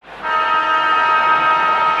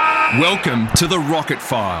Welcome to the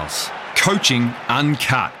RocketFiles, coaching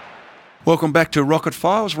uncut. Welcome back to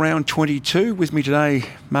RocketFiles, round 22. With me today,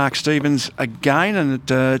 Mark Stevens again, and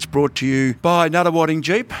it's brought to you by Nuttawading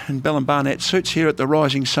Jeep and Bell and Barnett Suits here at the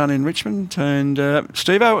Rising Sun in Richmond. And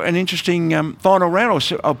Steve-O, an interesting final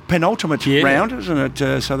round, or penultimate round, isn't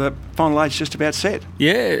it? So the final eight's just about set.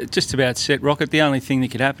 Yeah, just about set, Rocket. The only thing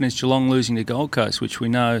that could happen is Geelong losing to Gold Coast, which we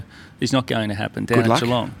know is not going to happen down at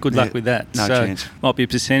Geelong. Good luck with that. No chance. Might be a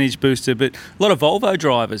percentage booster, but a lot of Volvo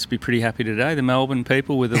drivers be pretty happy today. The Melbourne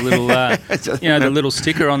people with a little, the little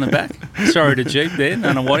sticker on the back. Sorry to Jeep there,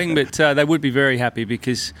 Nuttawading, but they would be very happy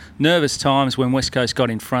because nervous times when West Coast got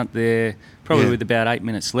in front there, probably with about 8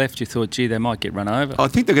 minutes left, you thought, gee, they might get run over. I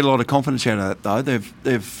think they get a lot of confidence out of that, though.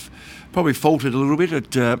 They've probably faltered a little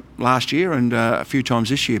bit at last year and a few times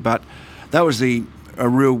this year, but that was a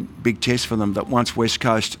real big test for them, that once West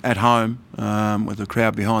Coast at home, with the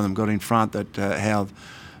crowd behind them, got in front, that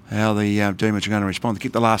how the Demons are going to respond. They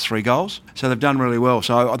kicked the last 3 goals, so they've done really well.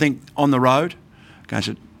 So I think on the road against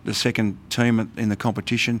the second team in the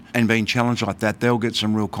competition and being challenged like that, they'll get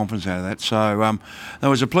some real confidence out of that. So that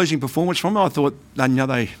was a pleasing performance from them. I thought,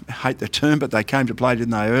 they hate the term, but they came to play,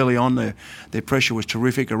 didn't they, early on. Their pressure was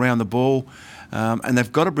terrific around the ball, and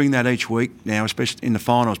they've got to bring that each week now, especially in the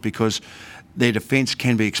finals, because their defence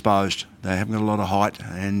can be exposed. They haven't got a lot of height,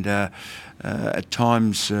 and at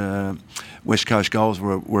times West Coast goals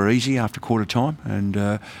were easy after quarter time, and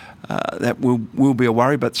that will be a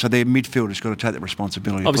worry. But so their midfielder's got to take that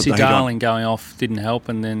responsibility. Obviously, Darling going off didn't help,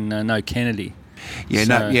 and then no Kennedy.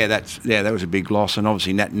 That was a big loss, and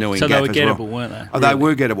obviously Nat Nui. So they were gettable, weren't they? Oh, they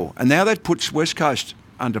were gettable, and now that puts West Coast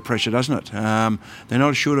under pressure, doesn't it? They're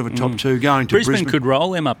not short of a top 2 going to Brisbane. Could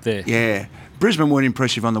roll them up there. Yeah. Brisbane weren't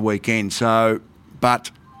impressive on the weekend,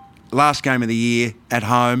 but last game of the year at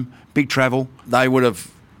home, big travel. They would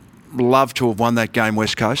have loved to have won that game,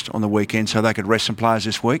 West Coast, on the weekend, so they could rest some players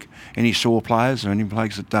this week. Any sore players or any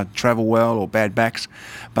players that don't travel well or bad backs.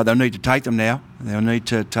 But they'll need to take them now. They'll need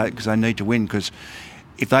to take, because they need to win, because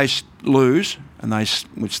if they lose,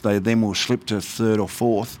 which they then will slip to 3rd or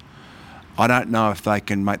 4th, I don't know if they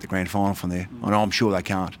can make the grand final from there. I'm sure they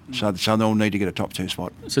can't. So they'll need to get a top 2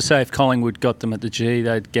 spot. So say if Collingwood got them at the G,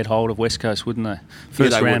 they'd get hold of West Coast, wouldn't they?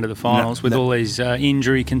 First round of the finals with all these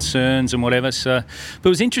injury concerns and whatever. But it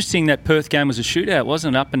was interesting that Perth game was a shootout,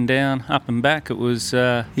 wasn't it? Up and down, up and back. It was.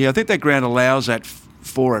 I think that ground allows that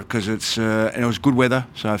for it, because and it was good weather,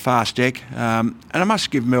 so fast deck. And I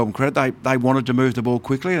must give Melbourne credit. They wanted to move the ball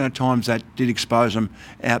quickly, and at times that did expose them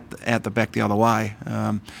out the back the other way.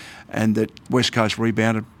 And that West Coast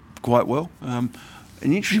rebounded quite well. An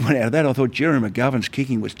interesting one out of that, I thought Jeremy McGovern's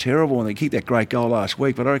kicking was terrible, and they kicked that great goal last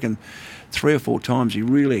week, but I reckon 3 or 4 times he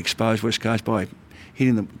really exposed West Coast by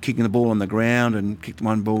kicking the ball on the ground, and kicked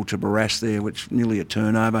one ball to Barras there, which nearly a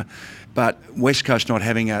turnover. But West Coast not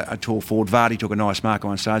having a tall forward. Vardy took a nice mark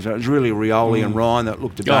on stage. It was really Rioli and Ryan that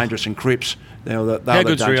looked dangerous, and Cripps. How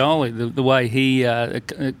good's Rioli? The way he, a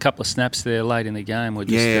couple of snaps there late in the game were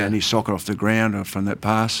just... Yeah, and he socked off the ground from that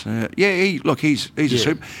pass. He's a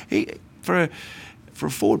super... For a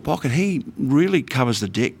forward pocket, he really covers the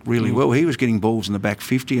deck really well. He was getting balls in the back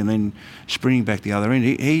 50 and then sprinting back the other end.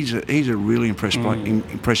 He's a really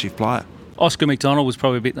impressive player. Oscar McDonald was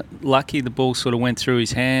probably a bit lucky. The ball sort of went through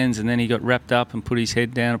his hands, and then he got wrapped up and put his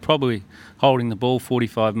head down, probably holding the ball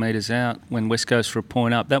 45 metres out when West Coast were a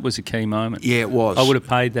point up. That was a key moment. Yeah, it was. I would have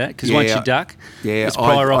paid that, because once you duck, it's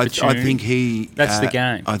prior opportunity. I think that's the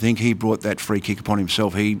game. I think he brought that free kick upon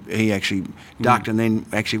himself. He actually ducked and then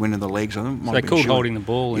actually went in the legs. I think so they called holding the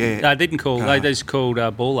ball. Yeah. They didn't call. They just called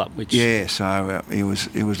ball up. Which so he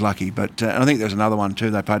was lucky. But I think there was another one too.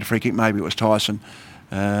 They played a free kick. Maybe it was Tyson.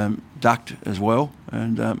 Ducked as well,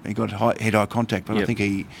 and he got head-eye contact, but I think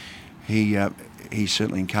he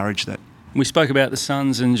certainly encouraged that. We spoke about the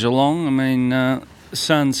Suns and Geelong. I mean, the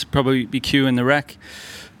Suns probably be queuing the rack,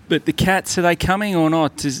 but the Cats, are they coming or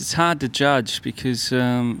not? It's hard to judge, because...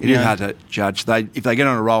 it is hard to judge. If they get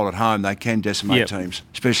on a roll at home, they can decimate teams,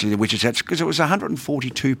 especially the Wichita, because it was a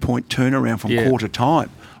 142-point turnaround from quarter time,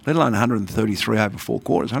 let alone 133 over 4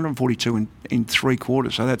 quarters, 142 in 3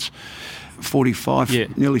 quarters, so that's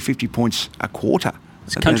 45, nearly 50 points a quarter.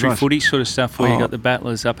 It's country footy sort of stuff where you got the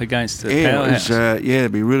battlers up against the powerhouse.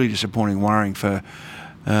 It'd be really disappointing, worrying for...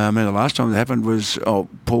 the last time that happened was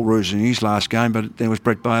Paul Roos in his last game, but there was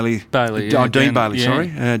Brett Bailey. Dean Bailey.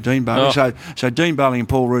 So Dean Bailey and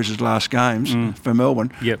Paul Roos' last games for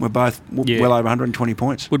Melbourne were both well over 120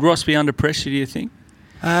 points. Would Ross be under pressure, do you think?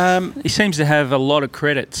 He seems to have a lot of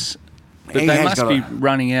credits, but they must be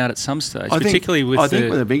running out at some stage, particularly with... I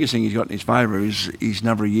think the biggest thing he's got in his favour is his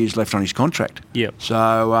number of years left on his contract. Yep.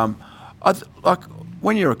 So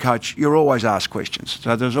when you're a coach, you're always asked questions.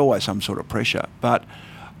 So there's always some sort of pressure. But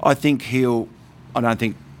I think I don't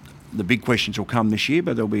think the big questions will come this year,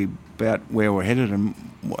 but they'll be about where we're headed and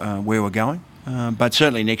where we're going. But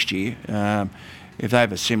certainly next year, if they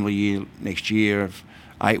have a similar year next year of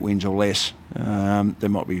 8 wins or less, there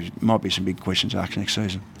might be some big questions asked next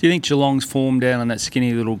season. Do you think Geelong's form down on that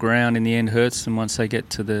skinny little ground in the end hurts them once they get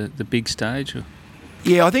to the big stage? Or?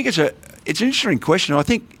 Yeah, I think it's an interesting question. I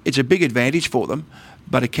think it's a big advantage for them,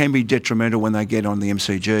 but it can be detrimental when they get on the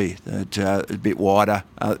MCG. It's a bit wider.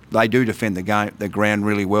 They do defend the ground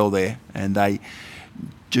really well there, and they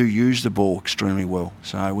do use the ball extremely well.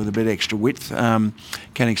 So with a bit extra width, can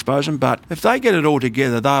expose them. But if they get it all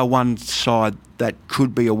together, they are one side that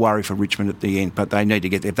could be a worry for Richmond at the end. But they need to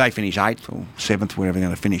get there. If they finish 8th or 7th, wherever they're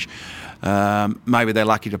going to finish, maybe they're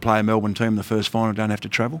lucky to play a Melbourne team in the first final, don't have to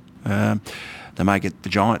travel. They may get the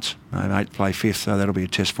Giants. They may play 5th, so that'll be a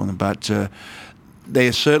test for them. But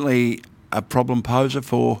they're certainly a problem poser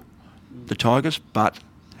for the Tigers. But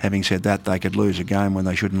having said that, they could lose a game when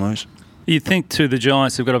they shouldn't lose. You think too, the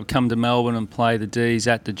Giants have got to come to Melbourne and play the Ds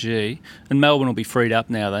at the G, and Melbourne will be freed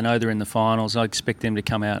up now. They know they're in the finals. I expect them to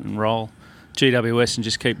come out and roll GWS and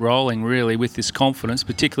just keep rolling, really, with this confidence,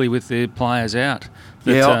 particularly with the players out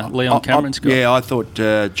that Leon Cameron's got. Yeah, I thought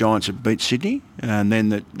Giants had beat Sydney, and then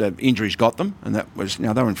the injuries got them, and they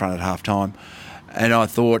were in front at half-time. And I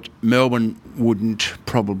thought Melbourne wouldn't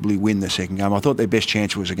probably win the second game. I thought their best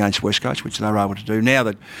chance was against West Coast, which they were able to do. Now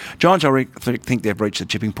that Giants, I think they've reached the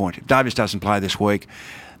tipping point. If Davis doesn't play this week,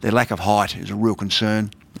 their lack of height is a real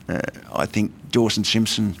concern. I think Dawson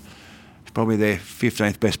Simpson is probably their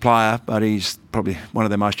 15th best player, but he's probably one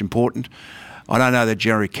of their most important. I don't know that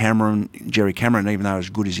Jerry Cameron, even though as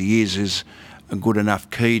good as he is a good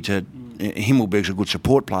enough key to... Himmelberg's a good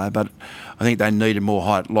support player, but I think they needed more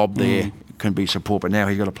height. Lob there can be support, but now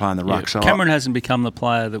he's got to play in the ruck. So Cameron hasn't become the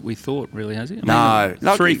player that we thought, really, has he? No.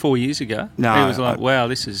 3-4 years ago, he was like, wow,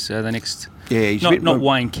 this is the next... Yeah, he's not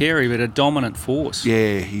Wayne Carey, but a dominant force.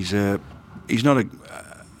 Yeah, he's not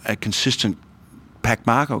a consistent pack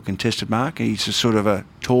marker or contested marker. He's a sort of a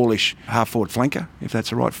tallish half-forward flanker, if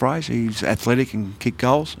that's the right phrase. He's athletic and kick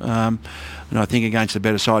goals. And I think against the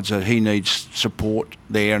better sides that he needs support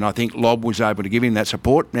there, and I think Lobb was able to give him that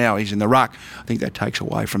support. Now he's in the ruck. I think that takes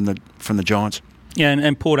away from the Giants. Yeah,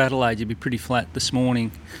 and Port Adelaide, you'd be pretty flat this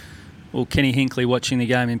morning. Well, Kenny Hinkley watching the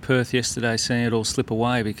game in Perth yesterday, seeing it all slip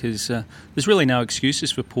away, because there's really no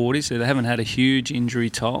excuses for Porties. They haven't had a huge injury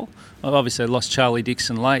toll. Obviously, they lost Charlie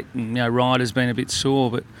Dixon late, and Ryder's been a bit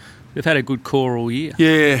sore, but they've had a good core all year.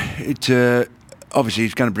 Yeah, it obviously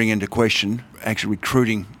it's going to bring into question actually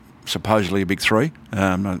recruiting supposedly a big three.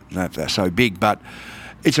 I don't know if they're so big, but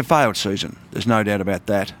it's a failed season. There's no doubt about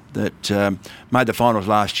that. That made the finals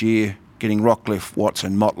last year, getting Rockcliffe,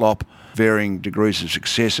 Watson, Motlop, varying degrees of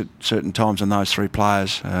success at certain times on those three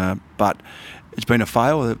players, but it's been a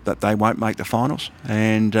fail that they won't make the finals.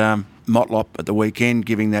 And Motlop at the weekend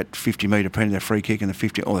giving that 50-metre penalty, the free kick, and the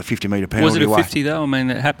 50-metre penalty. Was it a away. 50 though? I mean,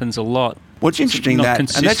 it happens a lot. Well, it's interesting and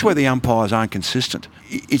that's where the umpires aren't consistent.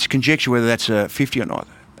 It's conjecture whether that's a 50 or not.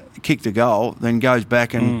 Kick the goal, then goes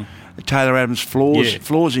back and Taylor Adams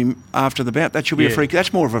floors him after the bounce. That should be a free kick.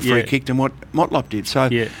 That's more of a free kick than what Motlop did. So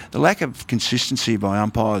the lack of consistency by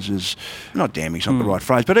umpires is not damning, it's not the right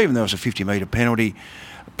phrase, but even there was a 50-metre penalty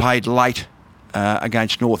played late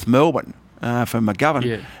against North Melbourne for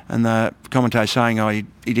McGovern, and the commentator saying,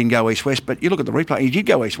 he didn't go east-west, but you look at the replay, he did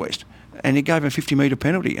go east-west, and he gave him a 50-metre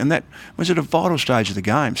penalty, and that was at a vital stage of the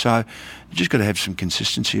game. So you just got to have some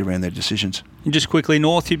consistency around their decisions. And just quickly,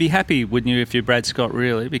 North, you'd be happy, wouldn't you, if you're Brad Scott,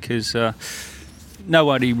 really, because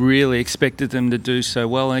nobody really expected them to do so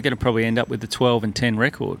well, and they're going to probably end up with the 12-10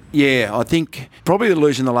 record. Yeah, I think probably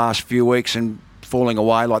losing the last few weeks and falling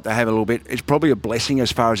away like they have a little bit, it's probably a blessing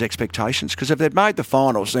as far as expectations, because if they'd made the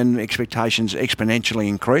finals, then expectations exponentially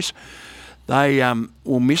increase. They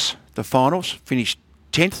will miss the finals, finish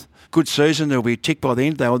 10th. Good season, there'll be a tick by the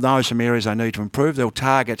end. They'll know some areas they need to improve. They'll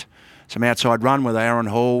target some outside run with Aaron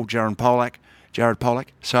Hall, Jared Pollack.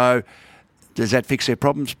 So does that fix their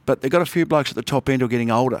problems? But they've got a few blokes at the top end who are getting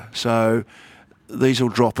older. So these will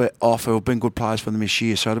drop it off who have been good players for them this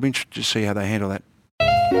year. So it'll be interesting to see how they handle that.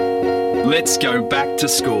 Let's go back to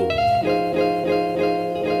school.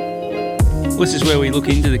 This is where we look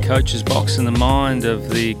into the coach's box and the mind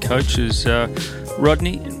of the coaches.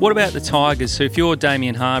 Rodney, what about the Tigers? So if you're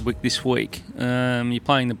Damien Hardwick this week, you're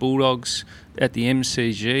playing the Bulldogs at the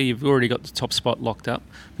MCG, you've already got the top spot locked up,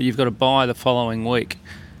 but you've got to bye the following week.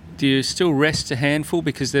 Do you still rest a handful?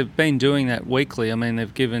 Because they've been doing that weekly. I mean,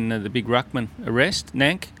 they've given the big ruckman a rest,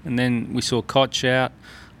 Nank, and then we saw Koch out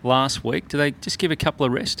last week. Do they just give a couple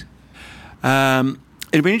of rest?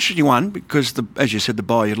 It'd be an interesting one because, as you said, the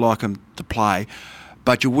bye, you'd like them to play,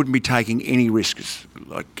 but you wouldn't be taking any risks.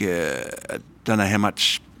 Like, I don't know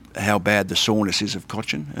how bad the soreness is of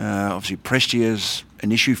Cochin. Obviously, Prestia's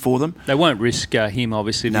an issue for them. They won't risk him,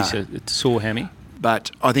 obviously, if he's a sore hammy.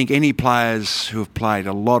 But I think any players who have played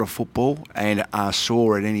a lot of football and are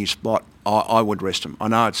sore at any spot, I would rest them. I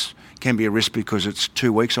know it can be a risk because it's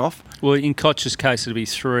 2 weeks off. Well, in Koch's case, it'd be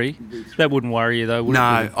 3. That wouldn't worry you, though, would it?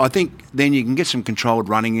 No, I think then you can get some controlled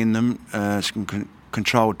running in them, some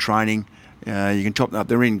controlled training. You can top them up.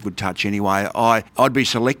 They're in good touch anyway. I'd be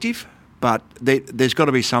selective, but there's got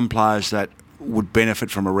to be some players that would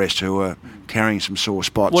benefit from a rest who are carrying some sore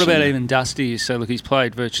spots. What about even Dusty? So, look, he's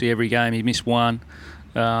played virtually every game. He missed one.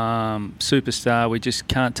 Superstar, we just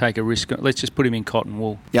can't take a risk. Let's just put him in cotton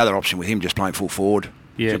wool. The other option with him, just playing full forward.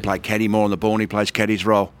 Yeah. To play caddy more on the ball, and he plays caddy's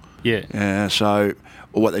role. Yeah.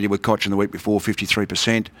 Or what they did with Koch in the week before,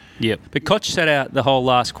 53%. Yeah. But Koch sat out the whole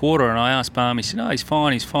last quarter, and I asked Barm, he said, no, he's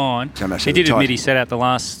fine. He did admit he sat out the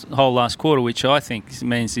whole last quarter, which I think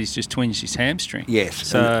means he's just twinged his hamstring. Yes.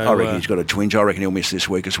 So I reckon he's got a twinge. I reckon he'll miss this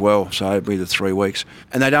week as well. So it'll be the 3 weeks.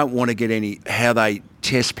 And they don't want to get how they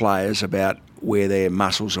test players about where their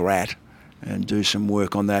muscles are at and do some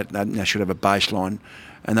work on that. They should have a baseline,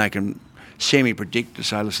 and they can semi-predict to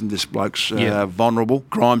say, listen, this bloke's vulnerable.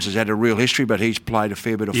 Grimes has had a real history, but he's played a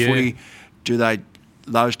fair bit of footy.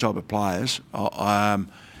 Those type of players? Well,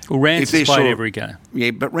 Rance has played every game. Yeah,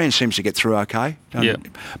 but Rance seems to get through okay.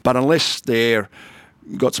 But unless they're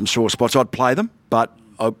got some sore spots, I'd play them. But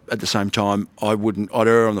at the same time, I'd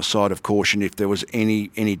err on the side of caution if there was any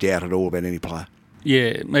doubt at all about any player.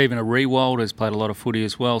 Yeah, even a Rewald has played a lot of footy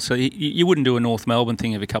as well. So you wouldn't do a North Melbourne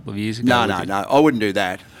thing of a couple of years ago? No, I wouldn't do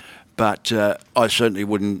that. But I certainly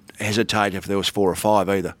wouldn't hesitate if there was 4 or 5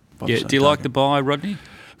 either. Yeah. Do you like the bye, Rodney?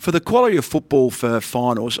 For the quality of football for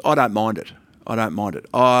finals, I don't mind it.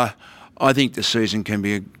 I think the season can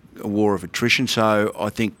be a war of attrition, so I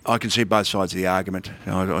think I can see both sides of the argument.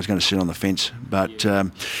 I was going to sit on the fence. But,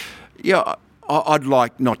 I'd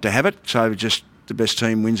like not to have it, so just the best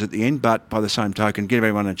team wins at the end, but by the same token, give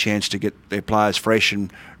everyone a chance to get their players fresh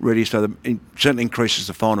and ready, so it certainly increases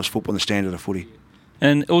the finals football and the standard of footy.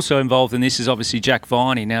 And also involved in this is obviously Jack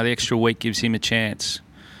Viney. Now the extra week gives him a chance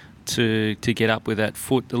to get up with that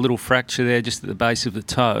foot, the little fracture there just at the base of the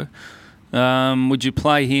toe. Would you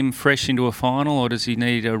play him fresh into a final, or does he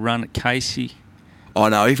need a run at Casey? I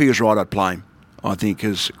know, if he was right, I'd play him. I think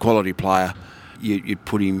as a quality player, you'd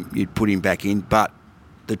put him back in. But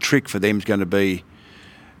the trick for them is going to be,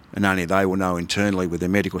 and only they will know internally with their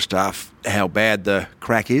medical staff, how bad the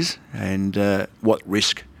crack is and what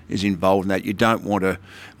risk is involved in that. You don't want to,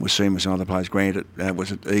 we've seen with some other players, granted,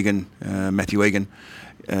 was it Matthew Egan,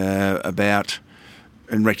 about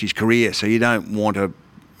and wrecked his career. So you don't want to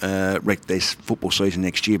wreck this football season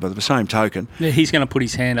next year. But at the same token... Yeah, he's going to put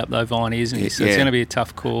his hand up though, Viney, isn't he? So it's going to be a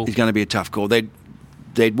tough call. It's going to be a tough call.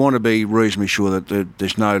 They'd want to be reasonably sure that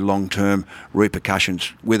there's no long-term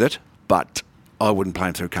repercussions with it, but I wouldn't play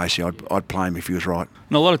him through Casey. I'd play him if he was right.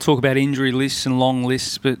 And a lot of talk about injury lists and long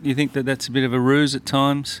lists, but you think that that's a bit of a ruse at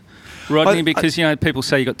times, Rodney? Because people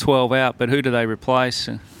say you got 12 out, but who do they replace?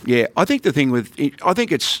 Yeah, I think the thing with I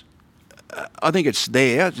think it's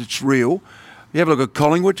there. It's real. You have a look at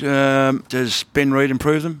Collingwood. Does Ben Reid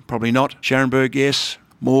improve them? Probably not. Scharenberg, yes.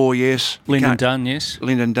 Moore, yes. Lyndon Dunn,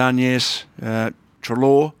 yes.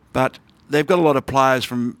 Treloar, but they've got a lot of players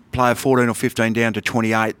from player 14 or 15 down to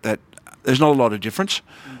 28 that there's not a lot of difference.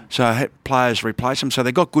 So players replace them. So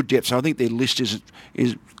they've got good depth. So I think their list is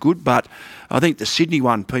good. But I think the Sydney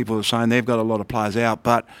one, people are saying they've got a lot of players out.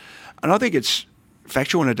 And I think it's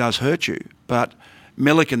factual and it does hurt you. But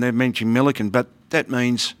Milliken, they've mentioned Milliken, but that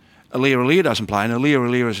means Alia doesn't play, and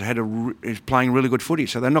Alia is playing really good footy,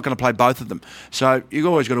 so they're not going to play both of them. So you've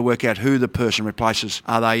always got to work out who the person replaces.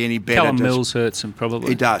 Are they any better? Callum Mills hurts them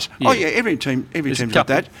probably. It does. Yeah. Oh yeah, every team's got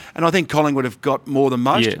that, and I think Collingwood have got more than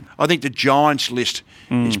most. Yeah. I think the Giants list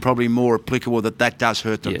is probably more applicable. That does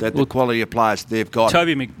hurt them. The quality of players they've got.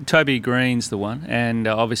 Toby Green's the one, and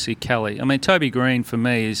obviously Kelly. I mean, Toby Green for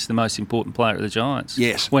me is the most important player at the Giants.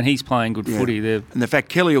 Yes, when he's playing good footy, and the fact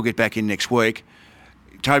Kelly will get back in next week.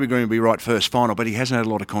 Toby Green will be right first final, but he hasn't had a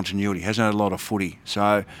lot of continuity, hasn't had a lot of footy.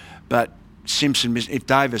 So, but Simpson, if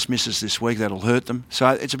Davis misses this week, that'll hurt them. So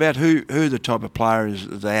it's about who the type of player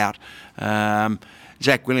is out.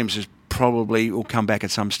 Zach Williams will come back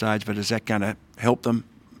at some stage, but is that going to help them?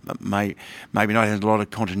 Maybe not. He has a lot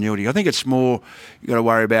of continuity. I think it's more you've got to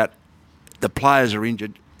worry about the players are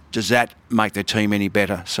injured. Does that make their team any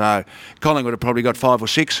better? So Collingwood have probably got 5 or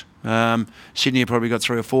 6. Sydney have probably got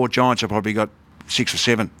 3 or 4. Giants have probably got 6 or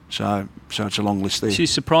 7. So it's a long list there.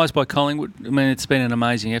 She's surprised by Collingwood. I mean, it's been an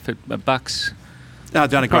amazing effort. Bucks. No,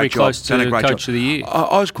 done a probably great job. Close to Coach of the Year.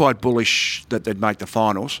 I was quite bullish that they'd make the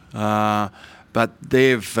finals, but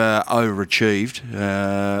they've overachieved,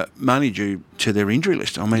 mainly due to their injury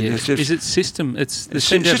list. I mean, it's just, is it system? It's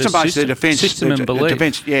system-based. Their defence, system and belief.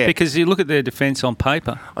 Defence, yeah. Because you look at their defence on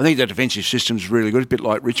paper. I think their defensive system's really good. A bit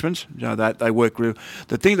like Richmond's. They work real.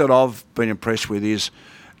 The thing that I've been impressed with is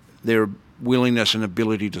their willingness and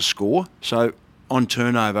ability to score. So on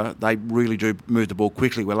turnover, they really do move the ball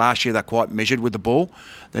quickly. Where last year they're quite measured with the ball.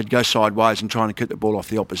 They'd go sideways and trying to keep the ball off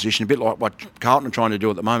the opposition, a bit like what Carlton are trying to do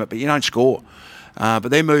at the moment, but you don't score. But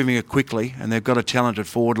they're moving it quickly, and they've got a talented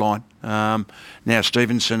forward line. Now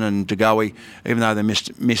Stevenson and De Goey, even though they're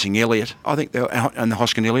missing Elliott, I think and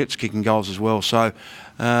Hoskin Elliott's kicking goals as well. So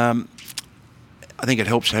I think it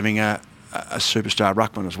helps having a superstar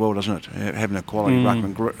ruckman as well, doesn't it? Having a quality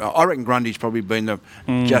ruckman. I reckon Grundy's probably been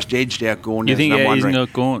just edged out Gawn. You think he's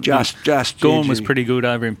not Gawn? Just Gawn was pretty good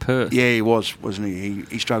over in Perth. Yeah, he was, wasn't he?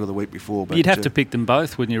 He struggled the week before. But you'd have to pick them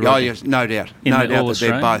both, wouldn't you? Oh, yes, no doubt. No doubt that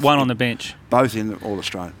they're both. One on the bench. Both in the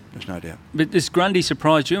All-Australian, there's no doubt. But does Grundy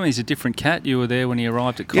surprise you? I mean, he's a different cat. You were there when he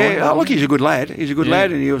arrived at Collingwood. Yeah, look, he's a good lad. He's a good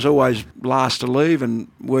lad, and he was always last to leave and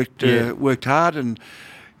worked hard. And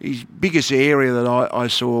his biggest area that I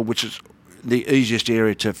saw, which is the easiest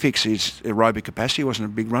area to fix, is aerobic capacity. He wasn't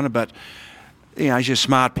a big runner, but he's a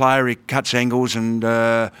smart player. He cuts angles, and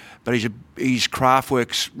but his craft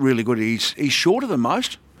work's really good. He's shorter than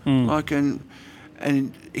most. And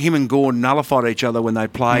him and Gawn nullified each other when they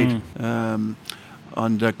played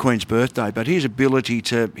on Queen's birthday. But his ability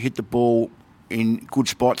to hit the ball in good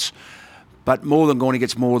spots, but more than Gawn, he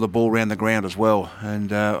gets more of the ball around the ground as well.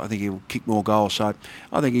 And I think he'll kick more goals. So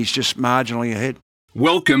I think he's just marginally ahead.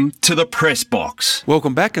 Welcome to the Press Box.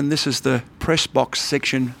 Welcome back, and this is the Press Box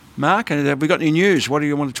section, Mark. And have we got any news? What do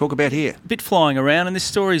you want to talk about here? A bit flying around, and this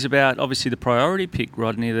story is about, obviously, the priority pick,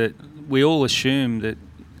 Rodney, that we all assumed that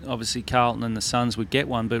obviously Carlton and the Suns would get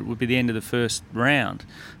one, but it would be the end of the first round.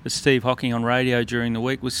 But Steve Hocking on radio during the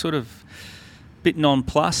week was sort of a bit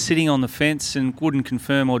nonplussed, sitting on the fence, and wouldn't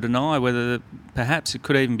confirm or deny whether perhaps it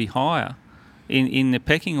could even be higher in the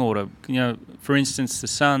pecking order. For instance, the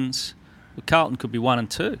Suns... Carlton could be 1 and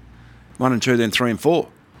 2. 1 and 2, then 3 and 4.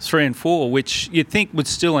 3 and 4, which you'd think was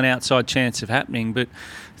still an outside chance of happening, but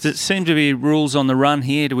does it seem to be rules on the run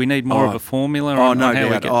here? Do we need more of a formula? Oh, no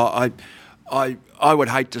doubt. I would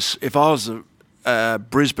hate to... If I was the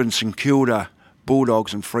Brisbane, St Kilda,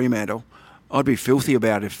 Bulldogs and Fremantle, I'd be filthy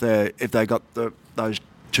about if they got those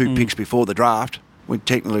 2 picks before the draft. We'd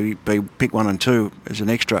technically be pick 1 and 2 as an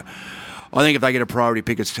extra. I think if they get a priority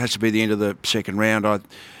pick, it has to be the end of the second round.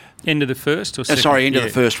 End of the first or second? End of the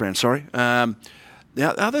first round, sorry. The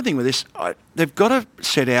other thing with this, they've got to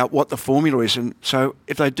set out what the formula is. And so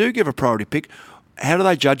if they do give a priority pick, how do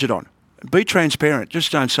they judge it on? Be transparent.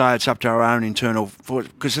 Just don't say it's up to our own internal,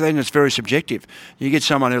 because then it's very subjective. You get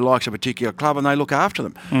someone who likes a particular club and they look after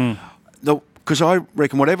them. Because I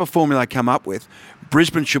reckon whatever formula they come up with,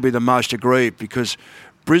 Brisbane should be the most aggrieved, because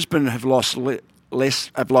Brisbane have lost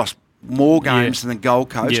more games than the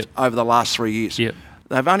Gold Coast over the last 3 years. Yep.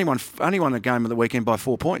 They've only won a game of the weekend by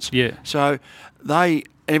 4 points. Yeah. So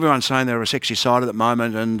everyone's saying they're a sexy side at the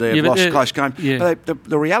moment and they've lost close games. Yeah. But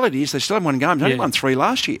the reality is they still haven't won games. They only won 3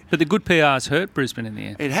 last year. But the good PR's hurt Brisbane in the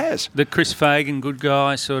end. It has. The Chris Fagan, good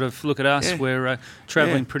guy, sort of, look at us, we're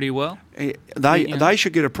travelling pretty well. They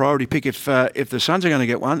should get a priority pick. If the Suns are going to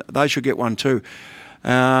get one, they should get one too.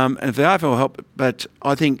 And if the AFL help, but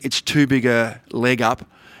I think it's too big a leg up.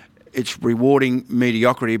 It's rewarding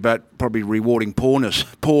mediocrity, but probably rewarding poor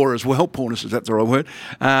as well. Poorness, is that the right word?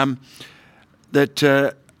 I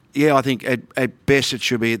think at best it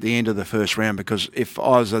should be at the end of the first round, because if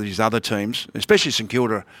I was these other teams, especially St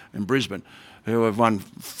Kilda and Brisbane, who have won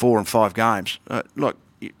 4 and 5 games,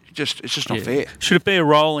 it's just not fair. Should it be a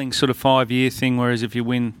rolling sort of 5-year thing, whereas if you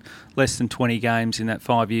win less than 20 games in that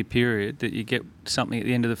 5-year period, that you get something at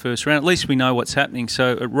the end of the first round? At least we know what's happening,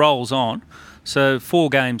 so it rolls on. So 4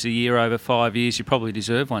 games a year over 5 years, you probably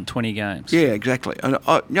deserve 20 games. Yeah, exactly. And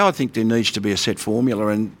I think there needs to be a set formula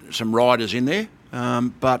and some riders in there.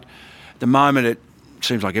 But at the moment, it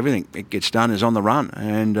seems like everything it gets done is on the run,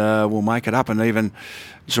 and we'll make it up. And even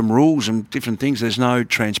some rules and different things, there's no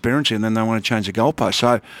transparency, and then they want to change the goalpost.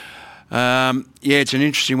 So, it's an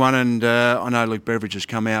interesting one, and I know Luke Beveridge has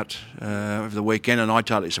come out over the weekend, and I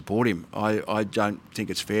totally support him. I don't think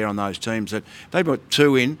it's fair on those teams that if they put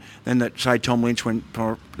 2 in, then that say Tom Lynch went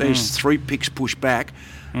There's 3 picks pushed back.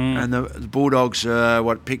 And the Bulldogs,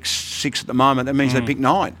 pick 6 at the moment. That means they pick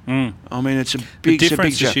 9. I mean, it's a big The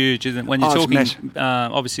difference it's a big is huge, isn't it? When you're talking,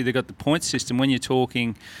 obviously they've got the point system. When you're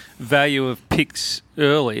talking value of picks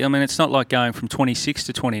early, I mean, it's not like going from 26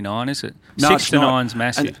 to 29, is it? No, 6 to 9's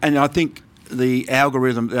massive. And I think the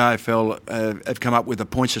algorithm, the AFL have come up with a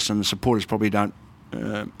point system. The supporters probably don't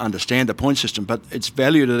understand the point system, but it's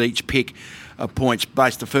valued at each pick of points.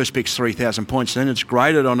 Based the first pick's 3,000 points, then it's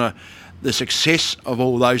graded on the success of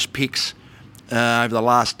all those picks over the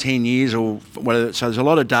last 10 years or whatever. So there's a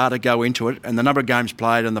lot of data go into it, and the number of games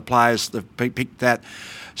played and the players that picked that.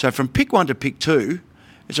 So from pick 1 to pick 2,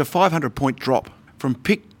 it's a 500-point drop. From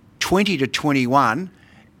pick 20 to 21,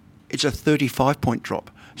 it's a 35-point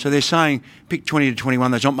drop. So they're saying pick 20 to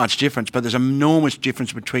 21, there's not much difference, but there's an enormous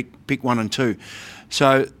difference between pick 1 and 2.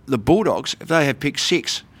 So the Bulldogs, if they have pick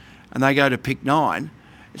 6 and they go to pick 9,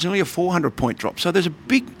 it's only a 400-point drop. So there's a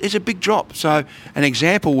big drop. So an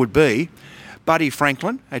example would be Buddy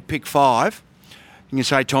Franklin at pick 5. You can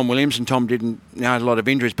say Tom Williams, and Tom didn't had a lot of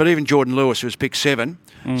injuries, but even Jordan Lewis, who was pick 7.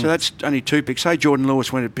 So that's only 2 picks. Say Jordan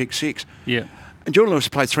Lewis went at pick 6. Yeah. And Jordan Lewis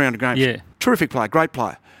played 300 games. Yeah. Terrific player, great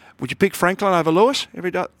player. Would you pick Franklin over Lewis?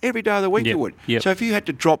 Every day of the week you would. Yep. So if you had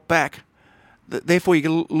to drop back, therefore you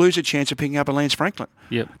could lose a chance of picking up a Lance Franklin.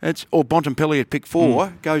 Yep. Or Bontempelli at pick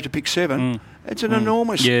 4 goes to pick 7. It's an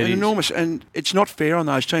enormous, and it's not fair on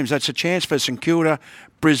those teams. That's a chance for St Kilda,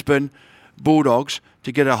 Brisbane, Bulldogs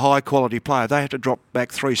to get a high quality player. They have to drop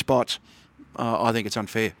back 3 spots. I think it's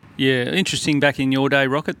unfair. Yeah, interesting back in your day,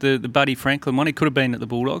 Rocket, the Buddy Franklin one. He could have been at the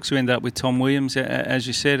Bulldogs, who ended up with Tom Williams, as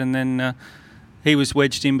you said, and then he was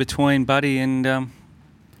wedged in between Buddy and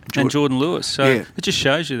Jordan Lewis. So it just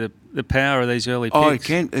shows you the power of these early picks. Oh, it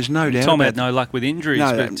can. There's no doubt. Tom had no luck with injuries.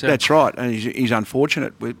 No, but, that's right, and he's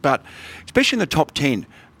unfortunate. But especially in the top 10,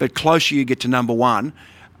 but closer you get to number 1,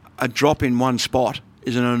 a drop in one spot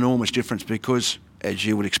is an enormous difference because, as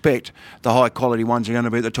you would expect, the high quality ones are going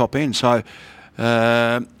to be at the top end. So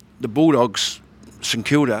the Bulldogs, St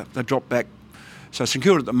Kilda, they dropped back. So St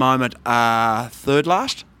Kilda at the moment are 3rd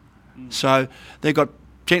last. So they've got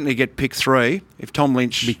technically get pick 3. If Tom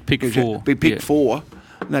Lynch be pick 4, be pick 4,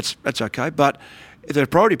 and that's okay. But if the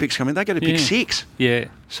priority picks come in, they go to pick 6. Yeah.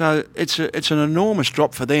 So it's an enormous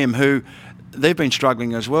drop for them. Who they've been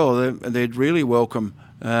struggling as well. They'd really welcome.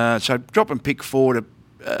 So dropping pick 4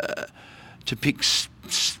 to pick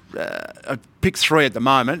 3 at the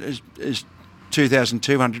moment is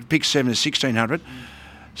 2,200. Pick 7 is 1,600.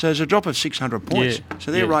 So there's a drop of 600 points. Yeah. So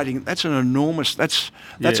they're rating. That's an enormous. That's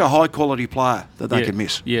a high quality player that they could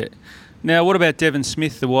miss. Yeah. Now, what about Devon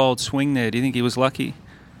Smith, the wild swing there? Do you think he was lucky?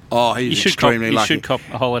 Oh, he's extremely lucky. You should cop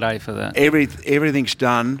a holiday for that. Everything's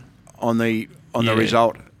done on the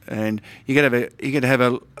result, and you could have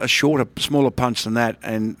a shorter, smaller punch than that,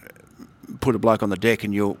 and put a bloke on the deck,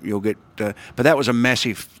 and you'll get. But that was a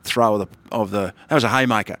massive throw of the. That was a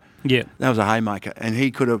haymaker. Yeah, that was a haymaker, and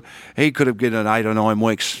he could have given 8 or 9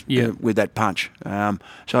 weeks with that punch. So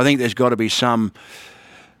I think there's got to be some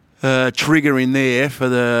trigger in there for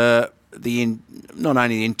the not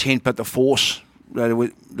only the intent but the force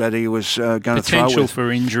that he was going to throw with. Potential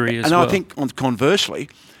for injury as well. And I think conversely,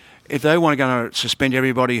 if they want to suspend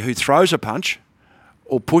everybody who throws a punch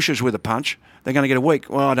or pushes with a punch, they're going to get a week.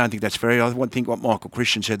 Well, I don't think that's fair. I think what Michael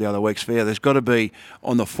Christian said the other week's fair. There's got to be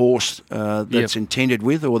on the force that's intended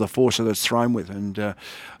with or the force that's thrown with. And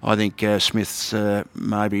I think Smith's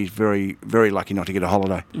maybe very, very lucky not to get a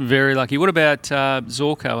holiday. Very lucky. What about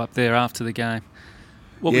Zorko up there after the game?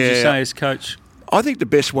 What would you say as coach? I think the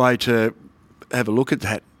best way to have a look at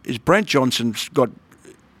that is Brent Johnson's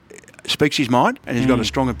speaks his mind and he's got a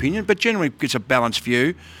strong opinion, but generally gets a balanced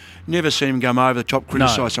view. Never seen him go over the top,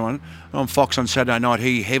 criticise someone. On Fox on Saturday night,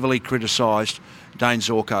 he heavily criticised Dane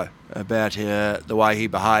Zorko about the way he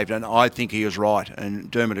behaved, and I think he was right.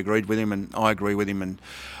 And Dermot agreed with him, and I agree with him. And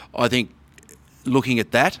I think, looking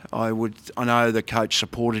at that, I know the coach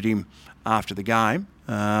supported him after the game.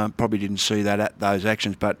 Probably didn't see those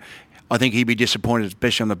actions, but I think he'd be disappointed,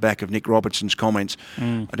 especially on the back of Nick Robertson's comments.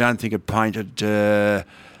 I don't think it painted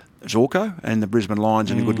Zorko and the Brisbane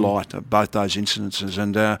Lions in a good light, both those incidences.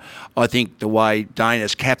 And I think the way Dane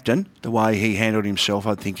as captain, the way he handled himself,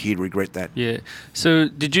 I think he'd regret that. Yeah. So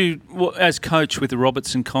did you, as coach with the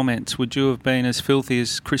Robertson comments, would you have been as filthy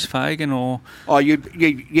as Chris Fagan or? Oh, you'd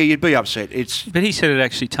be upset. But he said it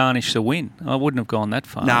actually tarnished the win. I wouldn't have gone that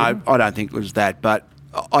far. No, I don't think it was that. But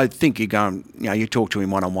I think you go and, you talk to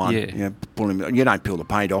him one-on-one. Yeah. Pull him. You don't peel the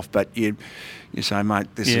paint off, but you say, mate,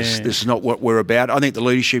 this is not what we're about. I think the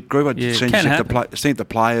leadership group, I think the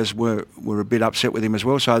players were a bit upset with him as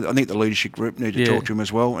well. So I think the leadership group need to talk to him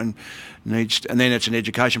as well, and then it's an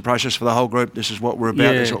education process for the whole group. This is what we're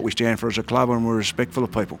about. This is what we stand for as a club, and we're respectful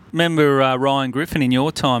of people. Remember Ryan Griffin in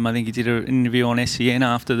your time? I think he did an interview on SEN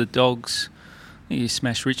after the Dogs. You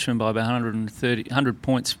smashed Richmond by about 100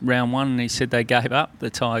 points round one, and he said they gave up, the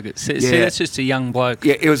Tigers. See, that's just a young bloke.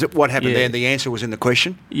 Yeah, it was what happened there. The answer was in the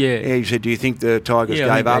question. Yeah. He said, do you think the Tigers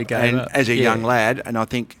gave up? As a young lad, and I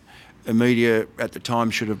think the media at the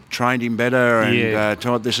time should have trained him better and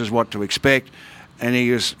told this is what to expect. And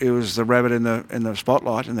he was the rabbit in the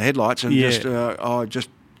spotlight, in the headlights, and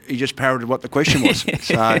he just parroted what the question was. So it's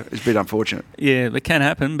a bit unfortunate. Yeah, it can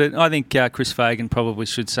happen, but I think Chris Fagan probably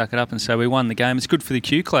should suck it up and say we won the game. It's good for the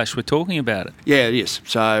Q clash. We're talking about it. Yeah, it is.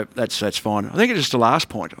 So that's fine. I think it's just the last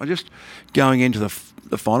point. I just going into the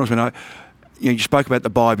finals. When you spoke about the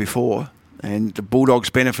bye before, and the Bulldogs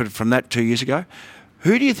benefited from that 2 years ago.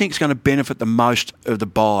 Who do you think is going to benefit the most of the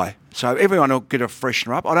bye? So everyone will get a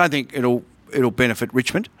freshener up. I don't think it'll benefit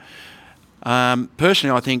Richmond.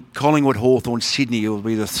 Personally, I think Collingwood, Hawthorn, Sydney will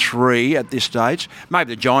be the three at this stage.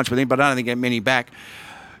 Maybe the Giants with him, but I don't think get many back.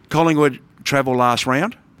 Collingwood travel last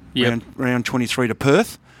round, round 23 to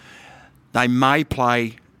Perth. They may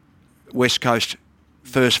play West Coast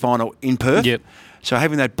first final in Perth. Yep. So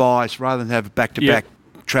having that bias rather than have back-to-back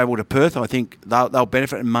travel to Perth, I think they'll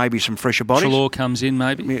benefit, and maybe some fresher bodies. Treloar comes in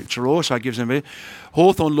maybe. Yeah, Treloar, so it gives them a bit.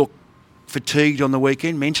 Hawthorn look fatigued on the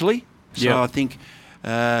weekend mentally. So I think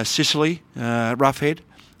Sicily, Roughhead,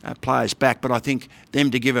 players back, but I think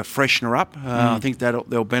them to give a freshener up, I think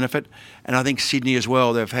they'll benefit. And I think Sydney as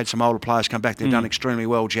well, they've had some older players come back. They've done extremely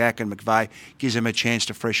well. Jack and McVeigh gives them a chance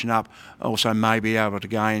to freshen up. Also may be able to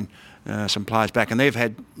gain some players back. And they've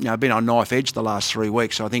had been on knife edge the last 3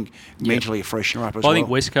 weeks, so I think mentally a freshener up as well. I think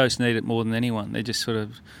West Coast need it more than anyone. They're just sort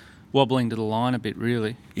of wobbling to the line a bit,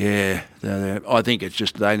 really. Yeah, I think it's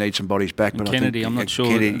just they need some bodies back. And but Kennedy, I think, I'm not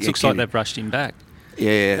sure. It looks like they've rushed him back.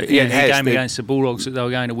 Yeah, the game against the Bulldogs that they were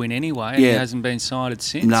going to win anyway, and he hasn't been cited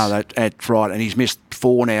since. No, that's right, and he's missed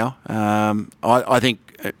 4 now. I think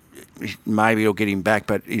maybe it'll get him back,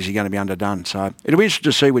 but is he going to be underdone? So it'll be interesting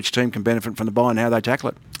to see which team can benefit from the bye and how they tackle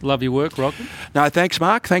it. Love your work, Rocket. No, thanks,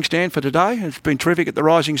 Mark. Thanks, Dan, for today. It's been terrific at the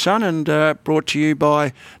Rising Sun, and brought to you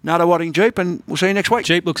by Nuttawatting Jeep, and we'll see you next week.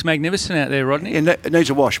 Jeep looks magnificent out there, Rodney. Yeah, it needs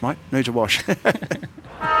a wash, mate. Needs a wash.